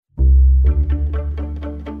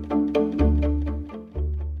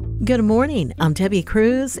Good morning. I'm Debbie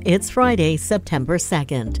Cruz. It's Friday, September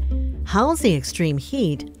 2nd. How's the extreme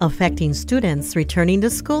heat affecting students returning to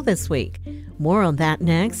school this week? More on that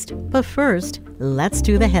next. But first, let's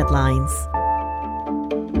do the headlines.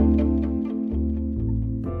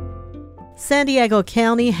 San Diego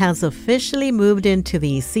County has officially moved into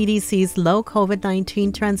the CDC's low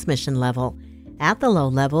COVID-19 transmission level. At the low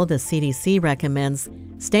level, the CDC recommends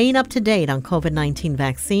staying up to date on COVID-19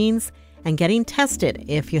 vaccines and getting tested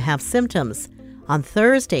if you have symptoms. On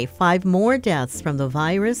Thursday, 5 more deaths from the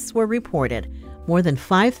virus were reported. More than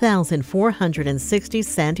 5,460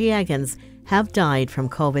 San Diegans have died from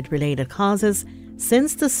COVID-related causes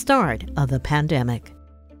since the start of the pandemic.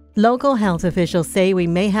 Local health officials say we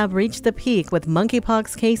may have reached the peak with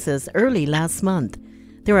monkeypox cases early last month.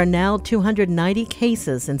 There are now 290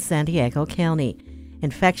 cases in San Diego County.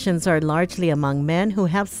 Infections are largely among men who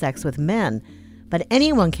have sex with men, but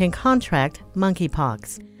anyone can contract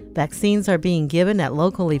monkeypox. Vaccines are being given at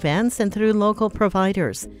local events and through local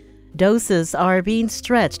providers. Doses are being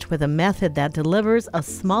stretched with a method that delivers a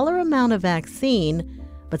smaller amount of vaccine,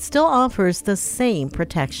 but still offers the same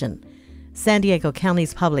protection. San Diego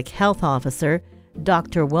County's public health officer,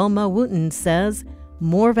 Dr. Wilma Wooten, says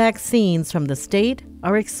more vaccines from the state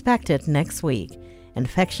are expected next week.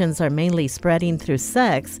 Infections are mainly spreading through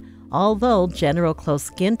sex, although general close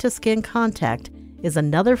skin-to-skin contact is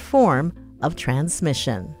another form of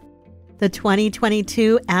transmission. The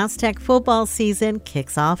 2022 Aztec football season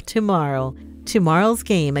kicks off tomorrow. Tomorrow's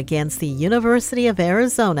game against the University of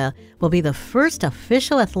Arizona will be the first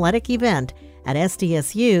official athletic event at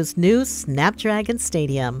SDSU's new Snapdragon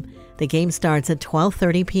Stadium. The game starts at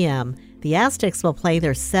 12:30 p.m. The Aztecs will play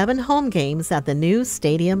their 7 home games at the new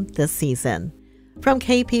stadium this season. From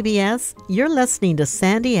KPBS, you're listening to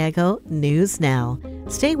San Diego News Now.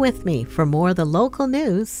 Stay with me for more of the local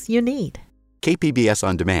news you need. KPBS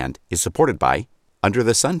On Demand is supported by Under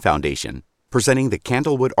the Sun Foundation, presenting the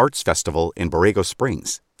Candlewood Arts Festival in Borrego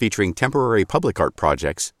Springs, featuring temporary public art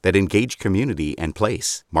projects that engage community and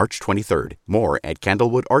place. March 23rd. More at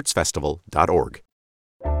candlewoodartsfestival.org.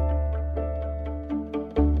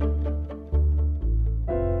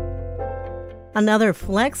 Another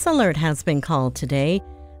flex alert has been called today.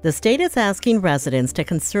 The state is asking residents to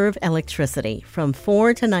conserve electricity from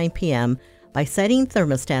 4 to 9 p.m. by setting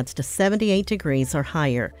thermostats to 78 degrees or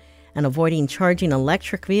higher and avoiding charging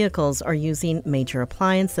electric vehicles or using major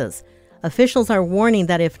appliances. Officials are warning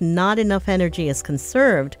that if not enough energy is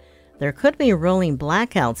conserved, there could be rolling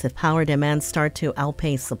blackouts if power demands start to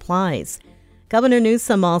outpace supplies. Governor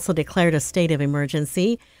Newsom also declared a state of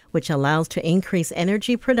emergency, which allows to increase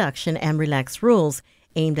energy production and relax rules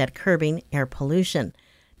aimed at curbing air pollution.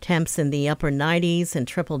 Temps in the upper 90s and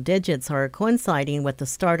triple digits are coinciding with the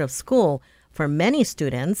start of school for many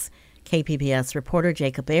students. KPBS reporter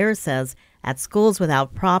Jacob Ayer says at schools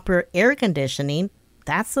without proper air conditioning,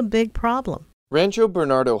 that's a big problem. Rancho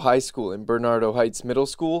Bernardo High School and Bernardo Heights Middle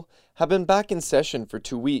School have been back in session for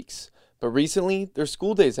 2 weeks, but recently their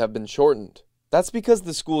school days have been shortened. That's because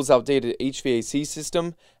the school's outdated HVAC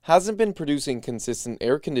system hasn't been producing consistent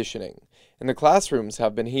air conditioning, and the classrooms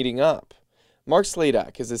have been heating up. Mark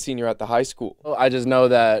Sladak is a senior at the high school. I just know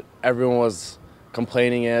that everyone was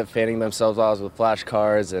complaining it, fanning themselves out with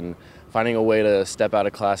flashcards, and finding a way to step out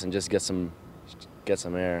of class and just get some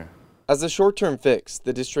air. As a short-term fix,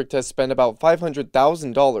 the district has spent about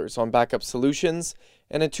 $500,000 on backup solutions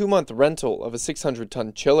and a 2-month rental of a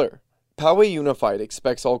 600-ton chiller. Poway Unified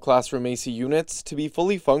expects all classroom AC units to be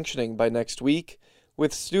fully functioning by next week,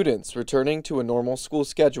 with students returning to a normal school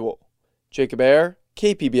schedule. Jacob Ayer,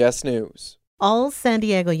 KPBS News. All San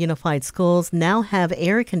Diego Unified schools now have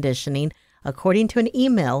air conditioning, according to an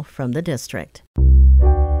email from the district.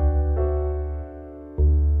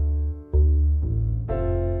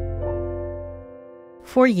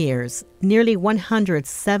 For years, nearly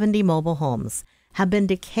 170 mobile homes have been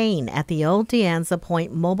decaying at the old De Anza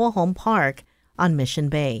Point Mobile Home Park on Mission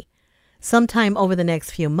Bay. Sometime over the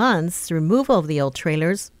next few months, removal of the old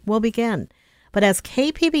trailers will begin. But as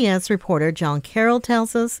KPBS reporter John Carroll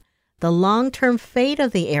tells us, the long-term fate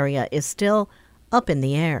of the area is still up in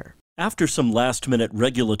the air. After some last-minute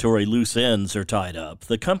regulatory loose ends are tied up,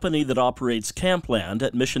 the company that operates Campland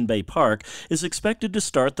at Mission Bay Park is expected to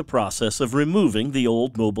start the process of removing the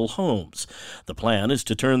old mobile homes. The plan is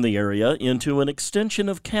to turn the area into an extension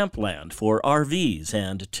of Campland for RVs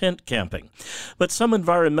and tent camping. But some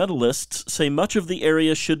environmentalists say much of the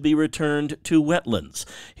area should be returned to wetlands.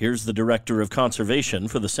 Here's the Director of Conservation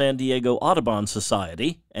for the San Diego Audubon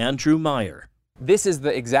Society, Andrew Meyer. This is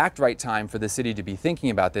the exact right time for the city to be thinking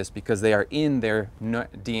about this because they are in their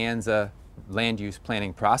De Anza land use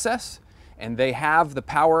planning process. and they have the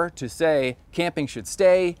power to say camping should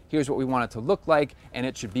stay, here's what we want it to look like, and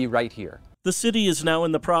it should be right here. The city is now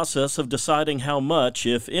in the process of deciding how much,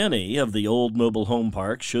 if any, of the old mobile home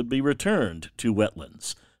park should be returned to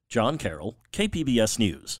wetlands. John Carroll, KPBS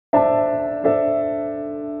News.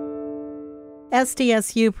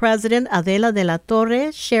 SDSU President Adela de la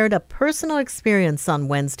Torre shared a personal experience on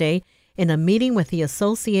Wednesday in a meeting with the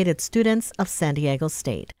Associated Students of San Diego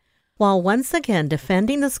State. While once again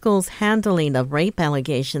defending the school's handling of rape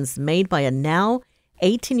allegations made by a now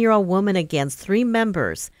 18-year-old woman against 3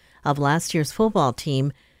 members of last year's football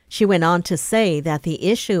team, she went on to say that the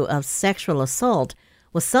issue of sexual assault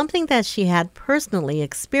was something that she had personally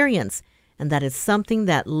experienced and that it's something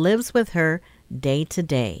that lives with her day to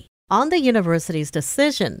day. On the university's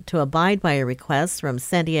decision to abide by a request from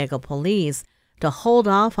San Diego police to hold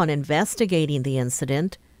off on investigating the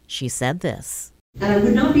incident, she said this. And I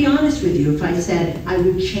would not be honest with you if I said I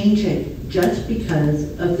would change it just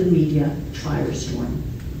because of the media firestorm.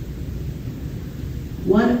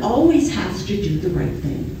 One always has to do the right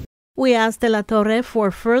thing. We asked De La Torre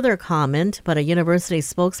for further comment, but a university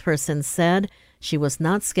spokesperson said she was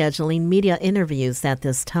not scheduling media interviews at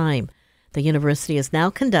this time. The university is now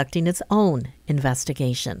conducting its own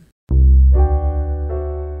investigation.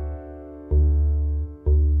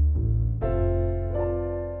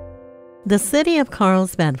 The city of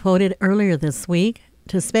Carlsbad voted earlier this week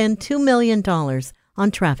to spend $2 million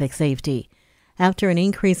on traffic safety after an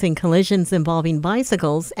increase in collisions involving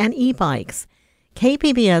bicycles and e-bikes.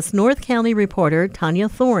 KPBS North County reporter Tanya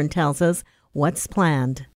Thorne tells us what's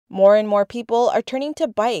planned. More and more people are turning to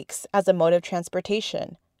bikes as a mode of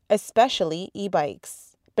transportation, especially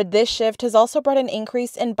e-bikes. But this shift has also brought an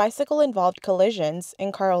increase in bicycle-involved collisions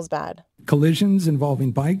in Carlsbad. Collisions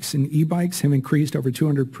involving bikes and e-bikes have increased over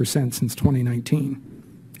 200% since 2019.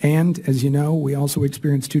 And, as you know, we also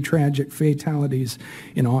experienced 2 tragic fatalities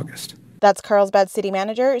in August. That's Carlsbad City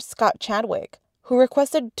Manager Scott Chadwick, who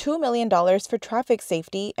requested $2 million for traffic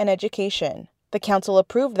safety and education. The council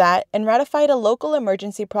approved that and ratified a local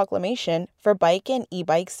emergency proclamation for bike and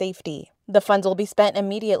e-bike safety. The funds will be spent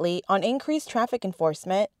immediately on increased traffic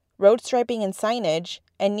enforcement, road striping and signage,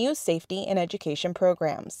 and new safety and education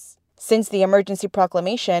programs. Since the emergency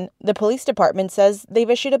proclamation, the police department says they've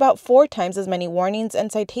issued about 4 times as many warnings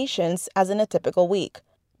and citations as in a typical week,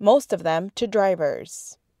 most of them to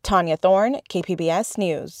drivers. Tanya Thorne, KPBS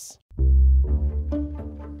News.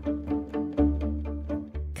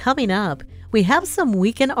 Coming up, we have some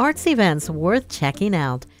weekend arts events worth checking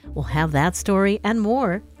out. We'll have that story and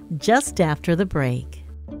more just after the break.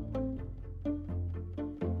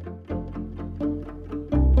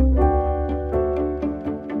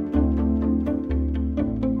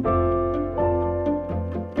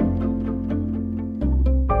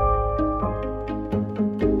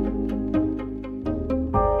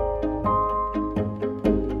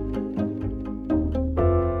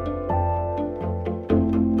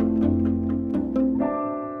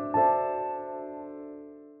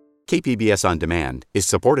 KPBS On Demand is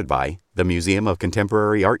supported by the Museum of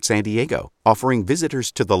Contemporary Art San Diego, offering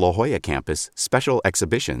visitors to the La Jolla campus special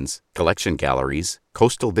exhibitions, collection galleries,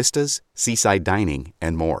 coastal vistas, seaside dining,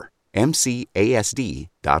 and more.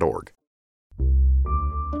 mcasd.org.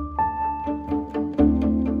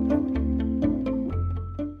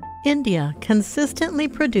 India consistently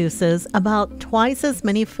produces about twice as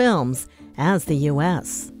many films as the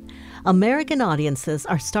U.S. American audiences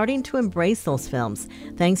are starting to embrace those films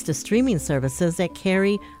thanks to streaming services that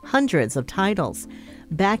carry hundreds of titles.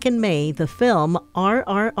 Back in May, the film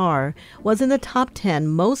RRR was in the top 10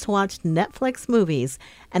 most watched Netflix movies,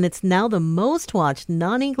 and it's now the most watched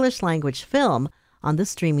non-English language film on the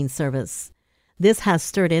streaming service. This has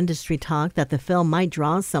stirred industry talk that the film might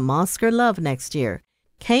draw some Oscar love next year.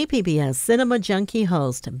 KPBS Cinema Junkie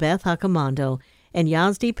host Beth Accomando and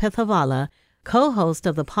Yazdi Pithavala, co-host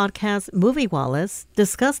of the podcast Movie Wallace,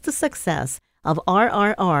 discussed the success of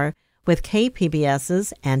RRR with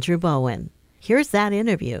KPBS's Andrew Bowen. Here's that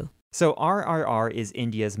interview. So RRR is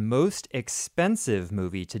India's most expensive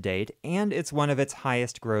movie to date, and it's one of its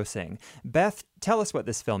highest grossing. Beth, tell us what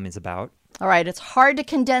this film is about. All right, it's hard to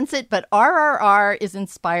condense it, but RRR is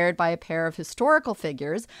inspired by a pair of historical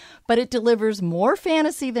figures, but it delivers more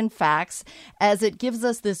fantasy than facts as it gives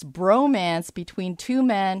us this bromance between 2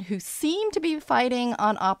 men who seem to be fighting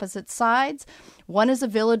on opposite sides. One is a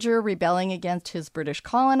villager rebelling against his British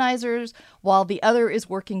colonizers, while the other is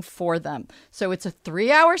working for them. So it's a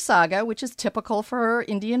 3-hour saga, which is typical for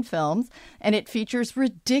Indian films, and it features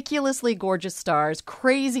ridiculously gorgeous stars,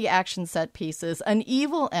 crazy action set pieces, an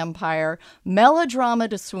evil empire, melodrama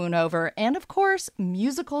to swoon over, and of course,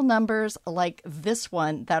 musical numbers like this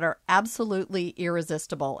one that are absolutely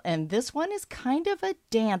irresistible. And this one is kind of a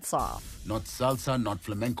dance-off. Not salsa, not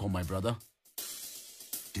flamenco, my brother.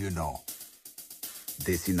 Do you know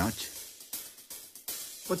Desi Nach?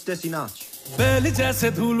 What's Desi Nach? बेल जैसे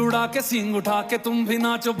धूल उड़ा के सींग उठा के तुम भी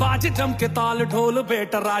नाचो बाज जम के ताल ढोल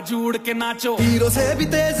बेटा राजू उड़ के नाचो हीरो से भी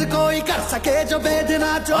तेज कोई कर सके जो बेद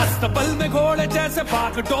नाचो अस्तबल में घोड़े जैसे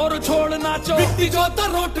भाग डोर छोड़ नाचो बिट्टी जो तो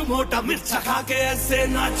रोट मोटा मिर्च खा के ऐसे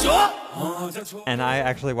नाचो. And I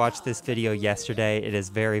actually watched this video yesterday. It is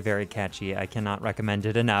very, very catchy. I cannot recommend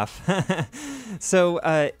it enough. So,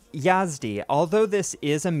 Yazdi, although this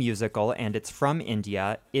is a musical and it's from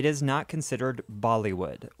India, it is not considered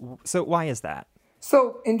Bollywood. So why is that?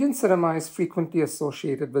 So, Indian cinema is frequently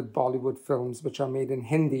associated with Bollywood films, which are made in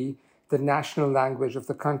Hindi, the national language of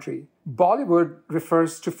the country. Bollywood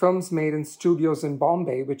refers to films made in studios in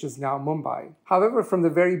Bombay, which is now Mumbai. However, from the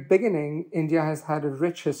very beginning, India has had a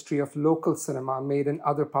rich history of local cinema made in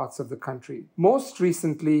other parts of the country. Most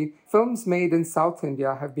recently, films made in South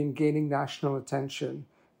India have been gaining national attention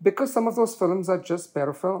because some of those films are just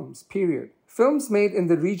better films, period. Films made in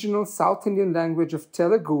the regional South Indian language of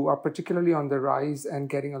Telugu are particularly on the rise and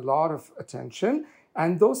getting a lot of attention,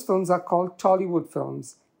 and those films are called Tollywood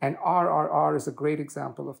films. And RRR is a great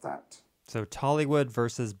example of that. So Tollywood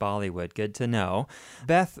versus Bollywood, good to know.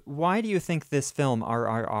 Beth, why do you think this film,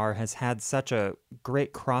 RRR, has had such a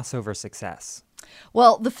great crossover success?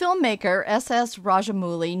 Well, the filmmaker, S.S.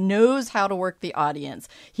 Rajamouli, knows how to work the audience.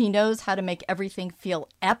 He knows how to make everything feel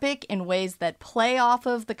epic in ways that play off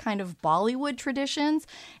of the kind of Bollywood traditions,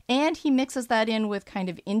 and he mixes that in with kind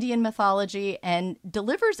of Indian mythology and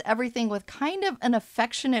delivers everything with kind of an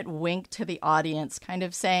affectionate wink to the audience, kind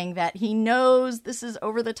of saying that he knows this is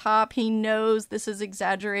over the top, he knows this is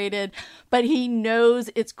exaggerated, but he knows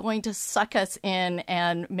it's going to suck us in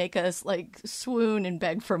and make us like swoon and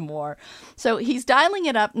beg for more. So he's dialing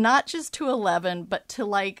it up not just to 11, but to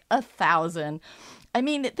like 1,000. I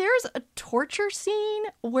mean, there's a torture scene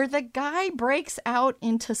where the guy breaks out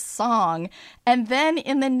into song, and then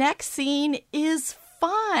in the next scene is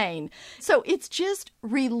fine. So it's just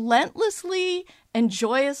relentlessly and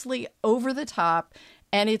joyously over the top,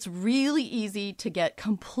 and it's really easy to get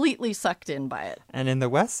completely sucked in by it. And in the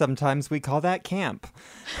West, sometimes we call that camp.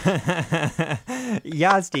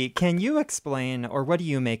 Yazdi, can you explain, or what do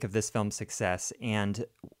you make of this film's success? And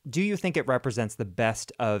do you think it represents the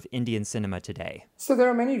best of Indian cinema today? So there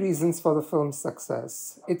are many reasons for the film's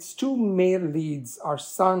success. Its two male leads are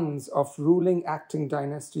sons of ruling acting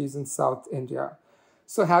dynasties in South India.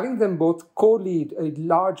 So having them both co-lead a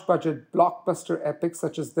large-budget blockbuster epic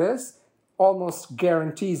such as this almost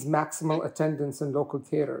guarantees maximal attendance in local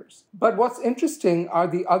theaters. But what's interesting are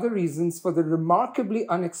the other reasons for the remarkably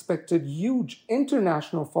unexpected huge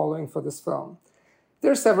international following for this film.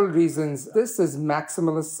 There are several reasons. This is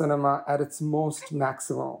maximalist cinema at its most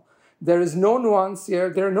maximal. There is no nuance here.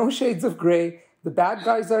 There are no shades of gray. The bad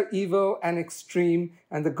guys are evil and extreme,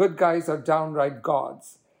 and the good guys are downright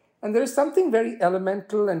gods. And there is something very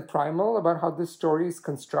elemental and primal about how this story is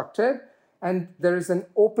constructed. And there is an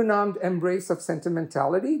open-armed embrace of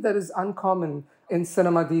sentimentality that is uncommon in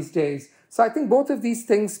cinema these days. So I think both of these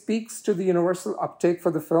things speaks to the universal uptake for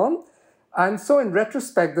the film. And so in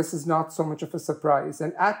retrospect, this is not so much of a surprise.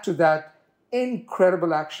 And add to that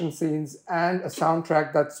incredible action scenes and a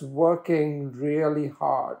soundtrack that's working really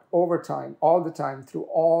hard over time, all the time, through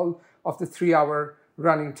all of the 3-hour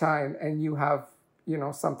running time. And you have,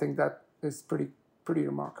 something that is pretty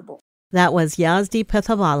remarkable. That was Yazdi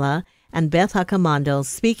Pitawala and Beth Accomando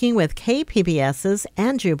speaking with KPBS's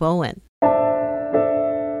Andrew Bowen.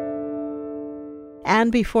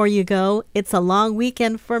 And before you go, it's a long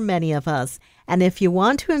weekend for many of us. And if you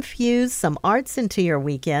want to infuse some arts into your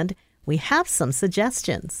weekend, we have some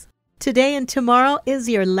suggestions. Today and tomorrow is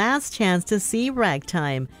your last chance to see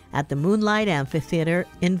Ragtime at the Moonlight Amphitheater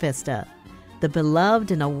in Vista. The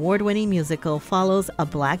beloved and award-winning musical follows a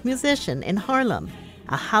black musician in Harlem,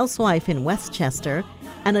 a housewife in Westchester,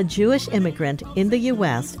 and a Jewish immigrant in the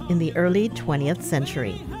U.S. in the early 20th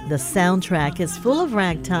century. The soundtrack is full of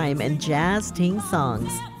ragtime and jazz ting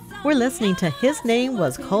songs. We're listening to His Name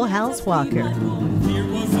Was Coalhouse Walker. Here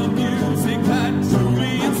was a music that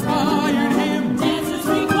truly inspired him. Dances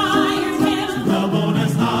required him. Love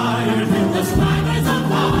owners hired him. The swagger's a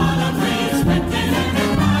part of him. Respected and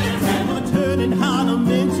admired him. Turning Harlem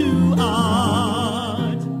into art.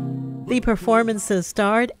 performances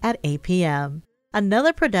start at 8 p.m.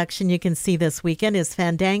 Another production you can see this weekend is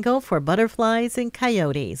Fandango for Butterflies and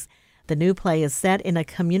Coyotes. The new play is set in a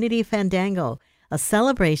community fandango, a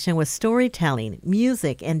celebration with storytelling,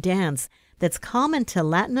 music, and dance that's common to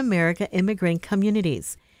Latin America immigrant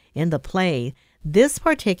communities. In the play, this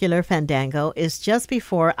particular fandango is just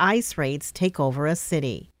before ICE raids take over a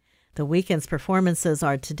city. The weekend's performances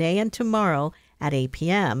are today and tomorrow at 8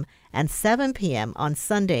 p.m. and 7 p.m. on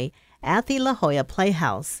Sunday at the La Jolla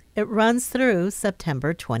Playhouse. It runs through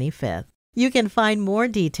September 25th. You can find more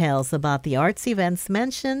details about the arts events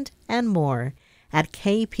mentioned and more at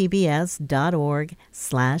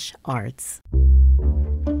kpbs.org/arts.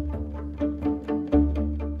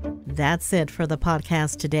 That's it for the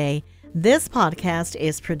podcast today. This podcast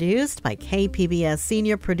is produced by KPBS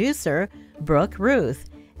senior producer Brooke Ruth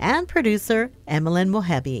and producer Emmeline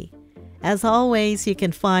Mohebi. As always, you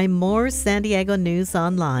can find more San Diego news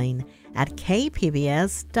online at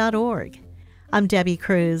kpbs.org. I'm Debbie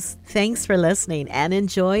Cruz. Thanks for listening and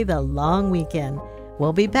enjoy the long weekend.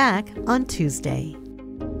 We'll be back on Tuesday.